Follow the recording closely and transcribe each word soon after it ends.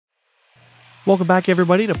Welcome back,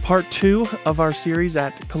 everybody, to part 2 of our series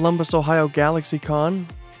at Columbus, Ohio GalaxyCon.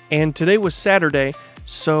 And today was Saturday,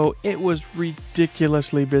 so it was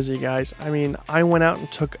ridiculously busy, guys. I mean, I went out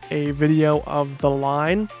and took a video of the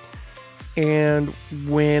line, and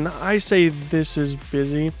when I say this is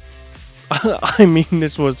busy, I mean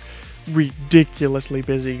this was ridiculously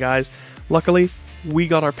busy, guys. Luckily, we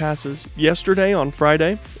got our passes yesterday on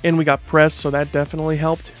Friday, and we got press, so that definitely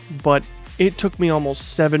helped, but it took me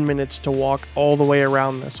almost 7 minutes to walk all the way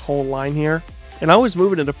around this whole line here, and I was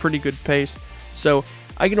moving at a pretty good pace, so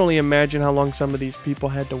I can only imagine how long some of these people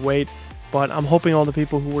had to wait, but I'm hoping all the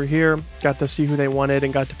people who were here got to see who they wanted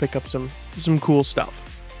and got to pick up some cool stuff.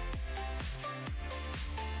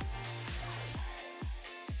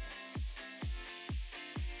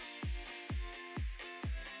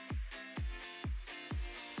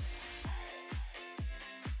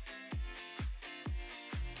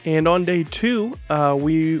 And on day 2,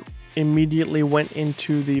 we immediately went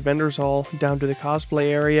into the vendors hall down to the cosplay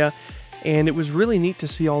area, and it was really neat to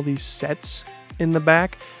see all these sets in the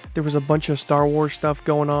back. There was a bunch of Star Wars stuff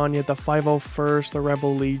going on. You had the 501st, the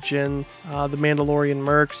Rebel Legion, the Mandalorian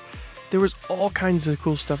Mercs. There was all kinds of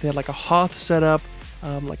cool stuff. They had like a Hoth setup,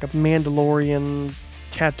 like a Mandalorian,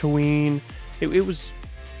 Tatooine. It was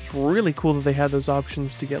really cool that they had those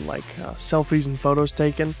options to get like selfies and photos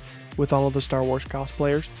taken with all of the Star Wars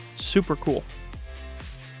cosplayers. Super cool.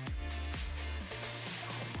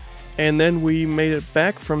 And then we made it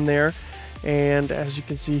back from there, and as you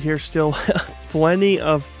can see here, still plenty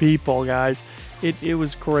of people, guys. It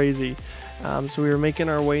was crazy. So we were making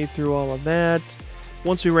our way through all of that.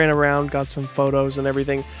 Once we ran around, got some photos and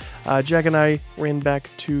everything, Jack and I ran back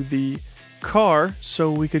to the car so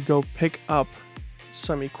we could go pick up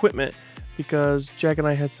some equipment, because Jack and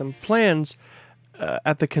I had some plans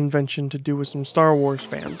at the convention to do with some Star Wars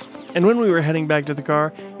fans. And when we were heading back to the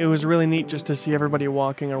car, it was really neat just to see everybody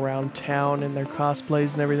walking around town in their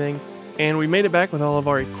cosplays and everything. And we made it back with all of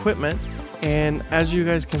our equipment, and as you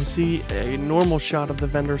guys can see, a normal shot of the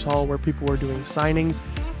vendors hall where people were doing signings.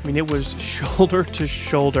 I mean, it was shoulder to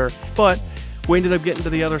shoulder, but we ended up getting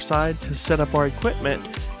to the other side to set up our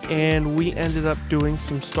equipment, and we ended up doing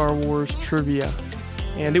some Star Wars trivia.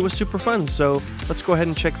 And it was super fun, so let's go ahead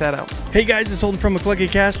and check that out. Hey guys, it's Holden from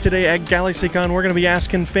McCluggicast. Today at GalaxyCon, we're going to be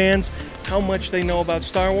asking fans how much they know about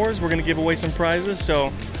Star Wars. We're going to give away some prizes,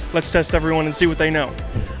 so let's test everyone and see what they know.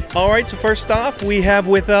 Alright, so first off, we have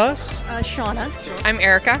with us... Shauna. I'm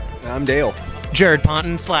Erica. I'm Dale. Jared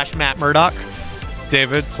Ponton / Matt Murdoch.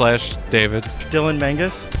 David / David. Dylan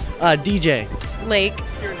Mangus. DJ. Lake.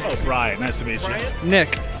 Oh, Brian. Nice to meet you.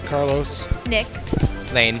 Nick. Carlos. Nick.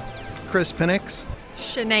 Lane. Chris Penix.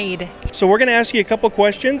 Sinead. So we're going to ask you a couple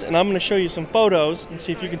questions, and I'm going to show you some photos and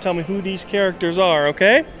see if you can tell me who these characters are,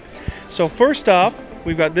 okay? So first off,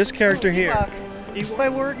 we've got this character here. Ewok. By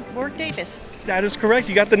Ward Davis. That is correct.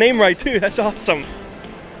 You got the name right, too. That's awesome.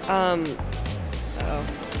 It's an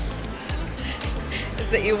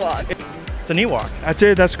Ewok. It's an Ewok. That's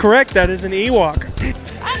it. That's correct. That is an Ewok.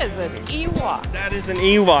 That is an Ewok. That is an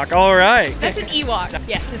Ewok. All right. That's an Ewok.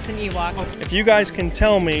 Yes, it's an Ewok. If you guys can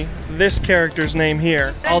tell me this character's name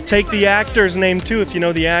here, I'll take the actor's name, too, if you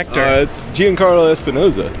know the actor. It's Giancarlo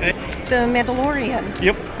Espinosa. The Mandalorian.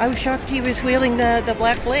 Yep. I was shocked he was wielding the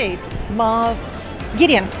black blade. Moff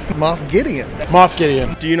Gideon. Moff Gideon. Moff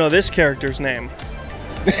Gideon. Do you know this character's name?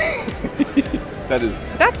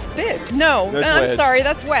 That's Bib. No, That's I'm Wedge. sorry,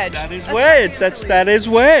 that's Wedge. That is Wedge. That is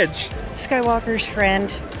Wedge. Skywalker's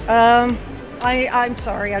friend. I'm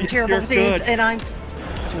sorry, I'm terrible You're with names, good. and I'm...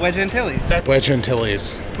 It's Wedge Antilles. Wedge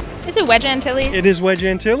Antilles. Is it Wedge Antilles? It is Wedge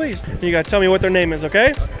Antilles. You got to tell me what their name is,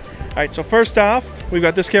 okay? All right, so first off, we've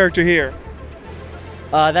got this character here.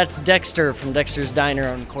 That's Dexter from Dexter's Diner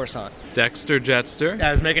on Coruscant. Dexter Jetster.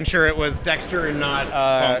 I was making sure it was Dexter and not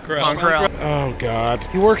Poncarel. Oh, God.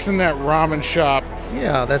 He works in that ramen shop.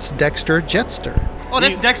 Yeah, that's Dexter Jetster. Oh,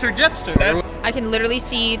 that's Dexter Jetster. I can literally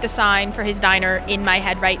see the sign for his diner in my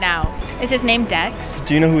head right now. Is his name Dex?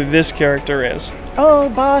 Do you know who this character is? Oh,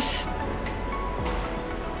 boss.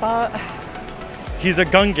 He's a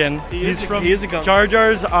Gungan. He is a Gungan. Jar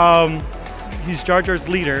Jar's, he's Jar Jar's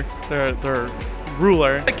leader, their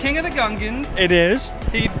ruler. The king of the Gungans. It is.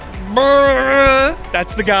 He...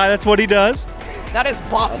 That's the guy. That's what he does. That is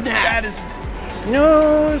Boss Nass. That is...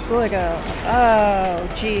 No, good. Oh,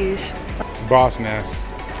 jeez. Boss Nass.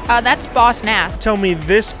 That's Boss Nass. Tell me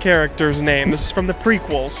this character's name. This is from the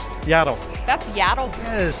prequels. Yaddle. That's Yaddle.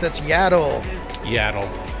 Yes, that's Yaddle. Yaddle.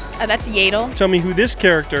 That's Yadel. Tell me who this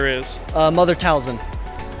character is. Mother Talzin.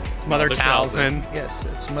 Mother Talzin. Yes,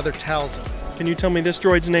 it's Mother Talzin. Can you tell me this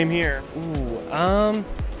droid's name here? Ooh,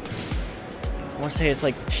 want to say it's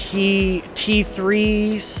like T3s,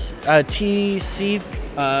 TC.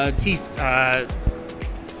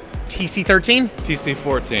 TC13?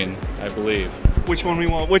 TC14, I believe. Which one we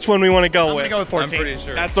want? Which one we want to go I'm with? gonna go with 14. I'm pretty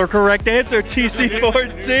sure. That's our correct answer.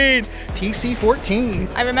 TC14. TC14.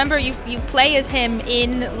 I remember you play as him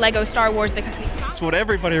in Lego Star Wars: The Complete Saga. That's what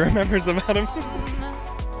everybody remembers about him.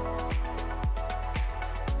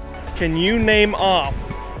 Can you name off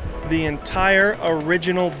the entire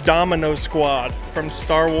original Domino Squad from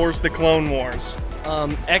Star Wars: The Clone Wars?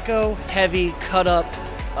 Echo, Heavy, Cut Up.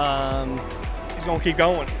 He's gonna keep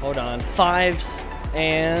going. Hold on. 5s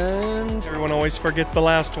and Everyone always forgets the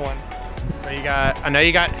last one. So you got, I know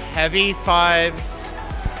you got Heavy, 5s.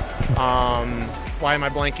 Why am I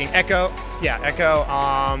blanking? Echo. Yeah, Echo.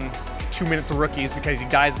 2 minutes of Rookies because he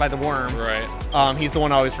dies by the worm. Right. He's the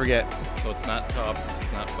one I always forget. So it's not top,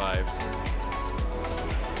 it's not 5s.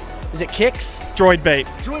 is it Kicks? Droid bait.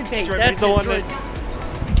 Droid Bait. Droid That's Bait's the it, one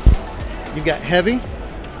Droid- You've got Heavy,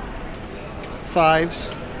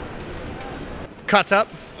 5s. Cuts up.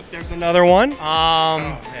 There's another one.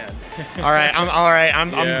 All right,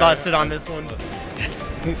 I'm Yeah. busted on this one.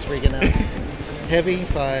 He's freaking out. Heavy,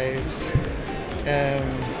 5s.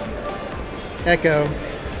 Echo.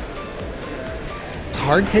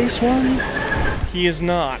 Hard case one? He is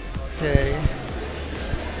not. Okay.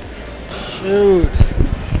 Shoot.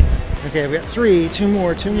 Okay, we got 3. 2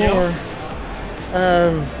 more. Yep.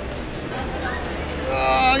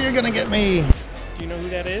 Oh, you're gonna get me. Do you know who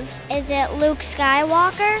that is? Is it Luke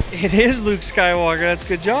Skywalker? It is Luke Skywalker. That's a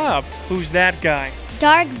good job. Who's that guy?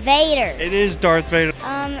 Darth Vader. It is Darth Vader.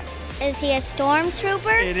 Is he a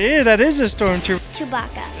stormtrooper? It is. That is a stormtrooper.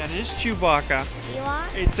 Chewbacca. That is Chewbacca.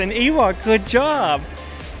 Ewok? It's an Ewok. Good job.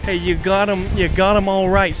 Hey, you got him. You got him all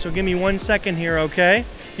right. So give me 1 second here, okay?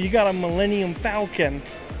 You got a Millennium Falcon.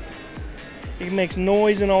 It makes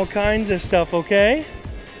noise and all kinds of stuff, okay?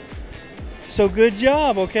 So good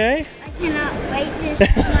job, okay? I cannot wait to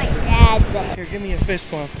see my dad there. Here, give me a fist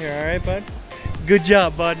bump here, all right, bud? Good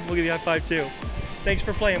job, bud. We'll give you a high five, too. Thanks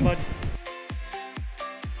for playing, bud.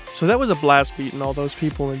 So that was a blast meeting all those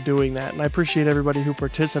people and doing that, and I appreciate everybody who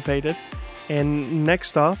participated. And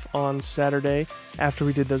next off, on Saturday, after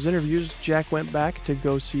we did those interviews, Jack went back to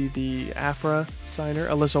go see the Afra signer,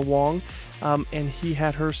 Alyssa Wong, and he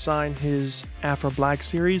had her sign his Afra Black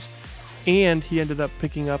series, and he ended up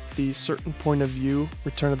picking up the Certain Point of View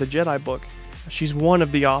Return of the Jedi book. She's one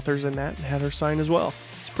of the authors in that and had her sign as well.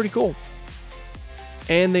 It's pretty cool.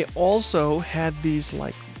 And they also had these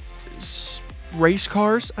like race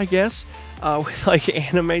cars, I guess, with like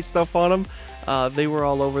anime stuff on them. They were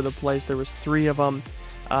all over the place. There was 3 of them.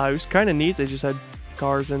 It was kind of neat. They just had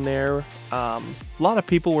cars in there. A lot of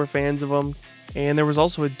people were fans of them. And there was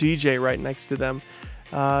also a DJ right next to them.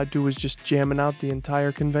 Dude was just jamming out the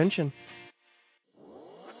entire convention.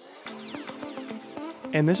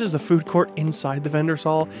 And this is the food court inside the vendors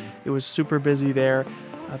hall. It was super busy there.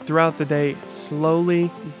 Throughout the day, it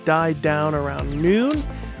slowly died down around noon,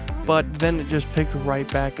 but then it just picked right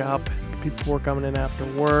back up. People were coming in after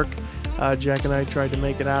work. Jack and I tried to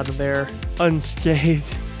make it out of there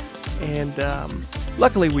unscathed, and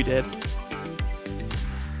luckily we did.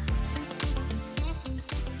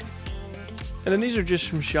 And then these are just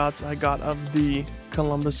some shots I got of the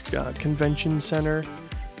Columbus Convention Center.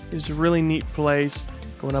 It's a really neat place,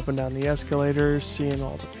 going up and down the escalators, seeing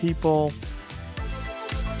all the people.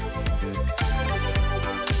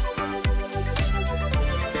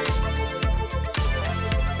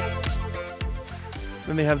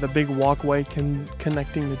 Then they have the big walkway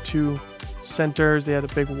connecting the 2 centers. They had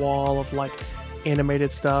a big wall of like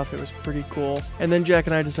animated stuff. It was pretty cool. And then Jack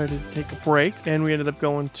and I decided to take a break, and we ended up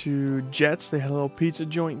going to Jets. They had a little pizza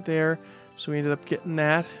joint there, so we ended up getting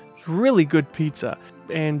that. It's really good pizza.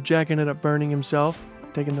 And Jack ended up burning himself,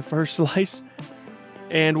 taking the first slice.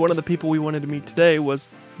 And one of the people we wanted to meet today was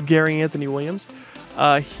Gary Anthony Williams.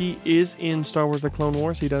 He is in Star Wars: The Clone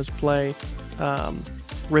Wars. He does play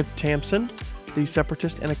Riff Tamson, the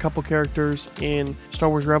Separatist, and a couple characters in Star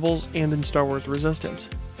Wars Rebels and in Star Wars Resistance.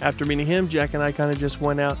 After meeting him, Jack and I kind of just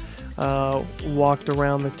went out, walked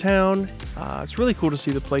around the town. It's really cool to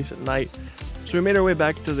see the place at night. So we made our way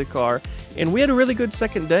back to the car, and we had a really good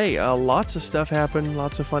second day. Lots of stuff happened,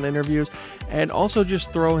 lots of fun interviews, and also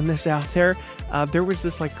just throwing this out there, there was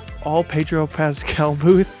this like all Pedro Pascal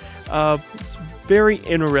booth. It's very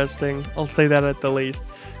interesting, I'll say that at the least.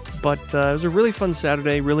 But it was a really fun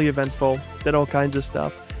Saturday, really eventful, did all kinds of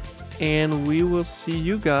stuff. And we will see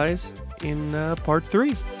you guys in part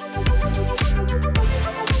 3.